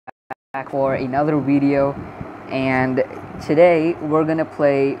back for another video, and today we're gonna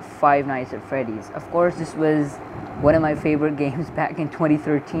play Five Nights at Freddy's. Of course, this was one of my favorite games back in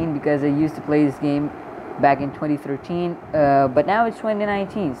 2013 because I used to play this game back in 2013, but now it's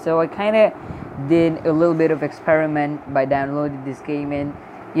 2019, so I kind of did a little bit of experiment by downloading this game. And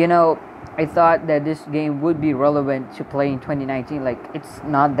I thought that this game would be relevant to play in 2019. Like, it's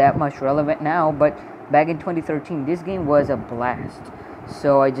not that much relevant now, but back in 2013 this game was a blast.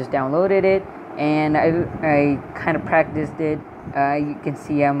 So I just downloaded it and I kind of practiced it. You can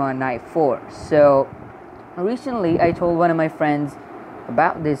see I'm on night 4. So recently I told one of my friends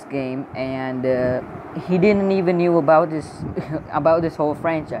about this game, and he didn't even knew about this about this whole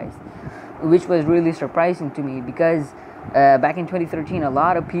franchise, which was really surprising to me because back in 2013 a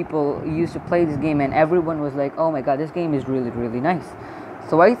lot of people used to play this game and everyone was like, oh my god, this game is really nice.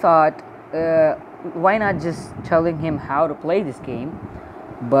 So I thought, why not just telling him how to play this game,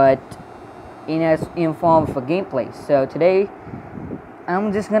 but in form of a gameplay. So today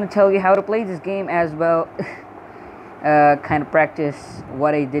I'm just gonna tell you how to play this game as well. Kind of practice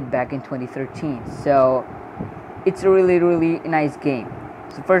what I did back in 2013. So it's a really nice game.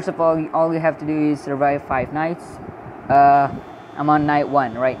 So first of all you have to do is survive 5 nights. I'm on night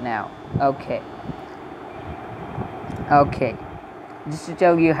 1 right now. Okay, just to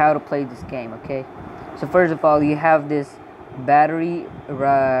tell you how to play this game. Okay, so first of all you have this battery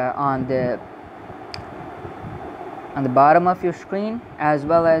on the bottom of your screen, as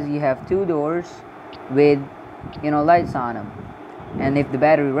well as you have 2 doors with lights on them, and if the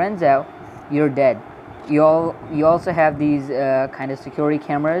battery runs out you're dead. You also have these kind of security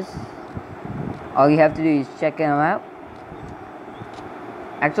cameras. All you have to do is check them out.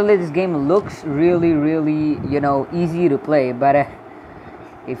 Actually this game looks really easy to play, but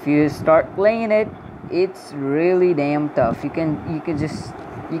if you start playing it, it's really damn tough. You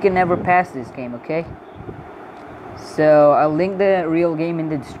can never pass this game. Okay, so I'll link the real game in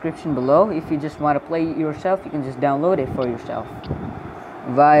the description below. If you just want to play it yourself, you can just download it for yourself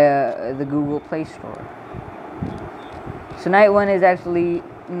via the Google Play Store. So night 1 is actually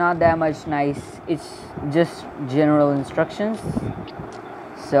not that much nice. It's just general instructions,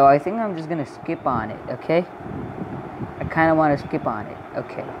 so I think I'm just gonna skip on it. Okay, I kind of want to skip on it.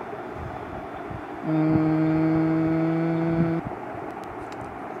 Okay.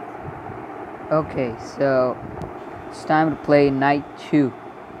 Okay, so it's time to play night 2.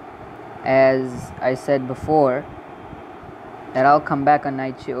 As I said before, that I'll come back on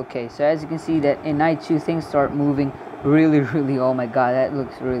night 2. Okay, so as you can see that in night 2 things start moving really oh my god, that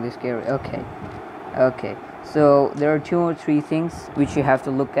looks really scary. Okay, so there are 2 or 3 things which you have to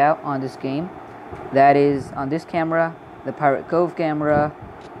look out on this game. That is on this camera, the Pirate Cove camera,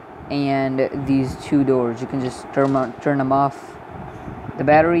 and these 2 doors. You can just turn them off. The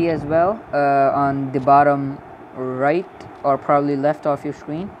battery as well, on the bottom right or probably left off your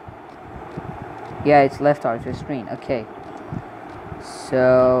screen. Yeah, it's left off your screen. Okay,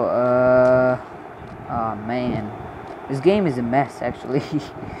 so oh man, this game is a mess actually.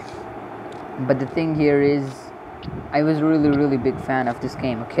 But the thing here is I was really big fan of this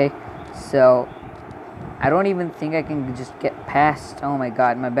game. Okay, so I don't even think I can just get past. Oh my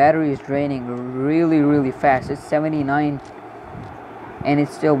god, my battery is draining really fast. It's 79 and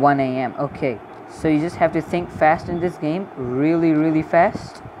it's still 1 a.m. Okay, so you just have to think fast in this game, really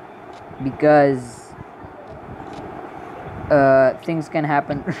fast, because things can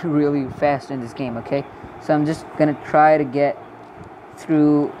happen really fast in this game. Okay, so I'm just gonna try to get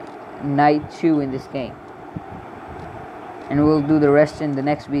through night 2 in this game, and we'll do the rest in the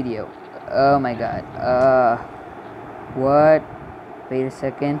next video. Oh my god, what? Wait a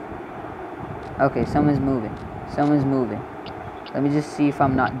second. Okay, someone's moving. Let me just see if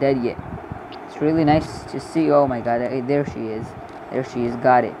I'm not dead yet. It's really nice to see. Oh my god, there she is.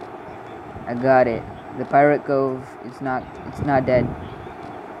 Got it. I got it. The Pirate Cove, it's not dead.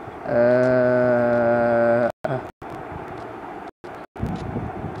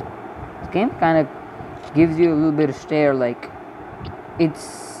 This game kind of gives you a little bit of stare, like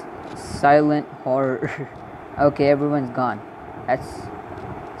it's silent horror. Okay, everyone's gone. It's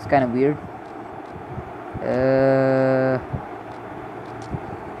kind of weird.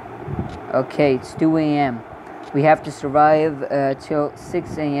 Okay, it's 2 a.m. We have to survive till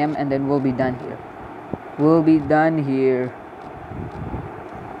 6 a.m. and then we'll be done here.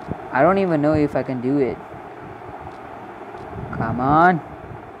 I don't even know if I can do it. Come on.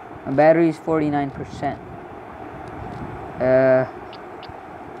 My battery is 49%.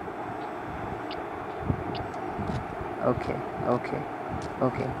 Okay.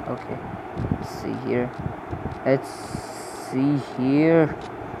 Let's see here.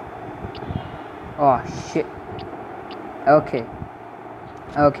 Oh shit. Okay.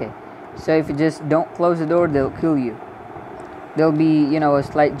 Okay. So if you just don't close the door, they'll kill you. There'll be, you know, a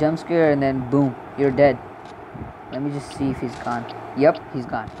slight jump scare and then boom, you're dead. Let me just see if he's gone. Yep, he's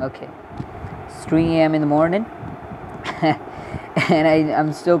gone. Okay. It's 3 a.m. in the morning. And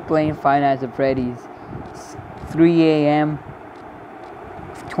I'm still playing Five Nights at Freddy's. It's 3 a.m.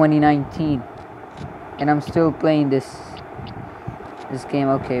 2019. And I'm still playing this game.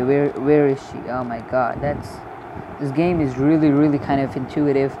 Okay, where is she? Oh my god, this game is really kind of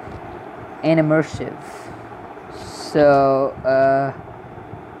intuitive and immersive. So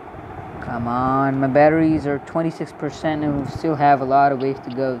come on, my batteries are 26% and we still have a lot of ways to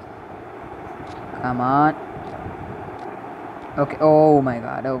go. Come on. Okay, oh my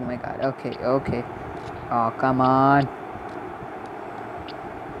god, okay. Oh, come on.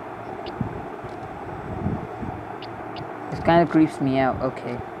 This kind of creeps me out.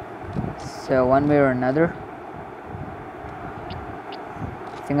 Okay, so one way or another,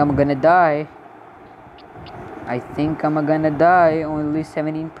 I think I'm gonna die. Only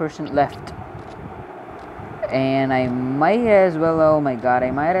 17% left. And I might as well, oh my god,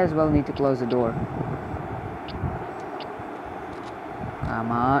 I might as well need to close the door.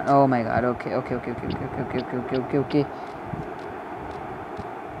 Come on. Oh my god. Okay. Okay.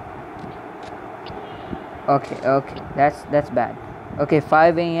 That's bad. Okay,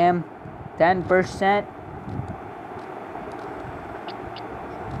 5 a.m. 10%.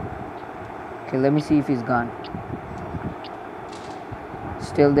 Okay, let me see if he's gone.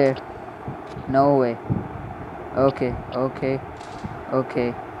 Still there. No way. Okay,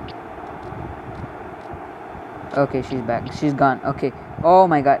 she's back. She's gone. Okay. Oh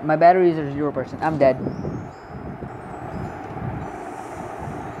my god, my batteries are 0%. I'm dead.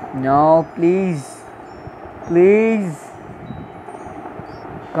 No, please.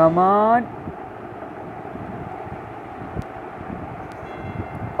 Come on.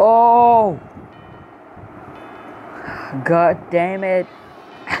 Oh, god damn it.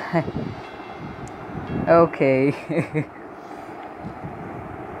 Okay.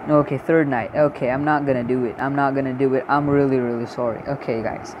 Okay, third night. Okay, I'm not gonna do it. I'm really sorry. Okay,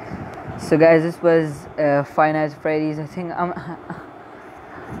 guys. So guys, this was Five Nights at Freddy's. I think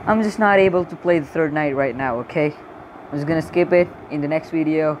I'm just not able to play the third night right now. Okay, I'm just gonna skip it in the next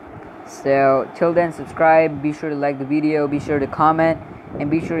video. So till then, subscribe, be sure to like the video, be sure to comment, and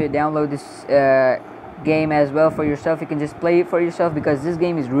be sure to download this game as well for yourself. You can just play it for yourself because this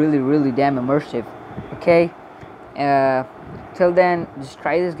game is really damn immersive. Okay, till then, just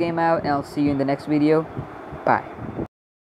try this game out and I'll see you in the next video. Bye.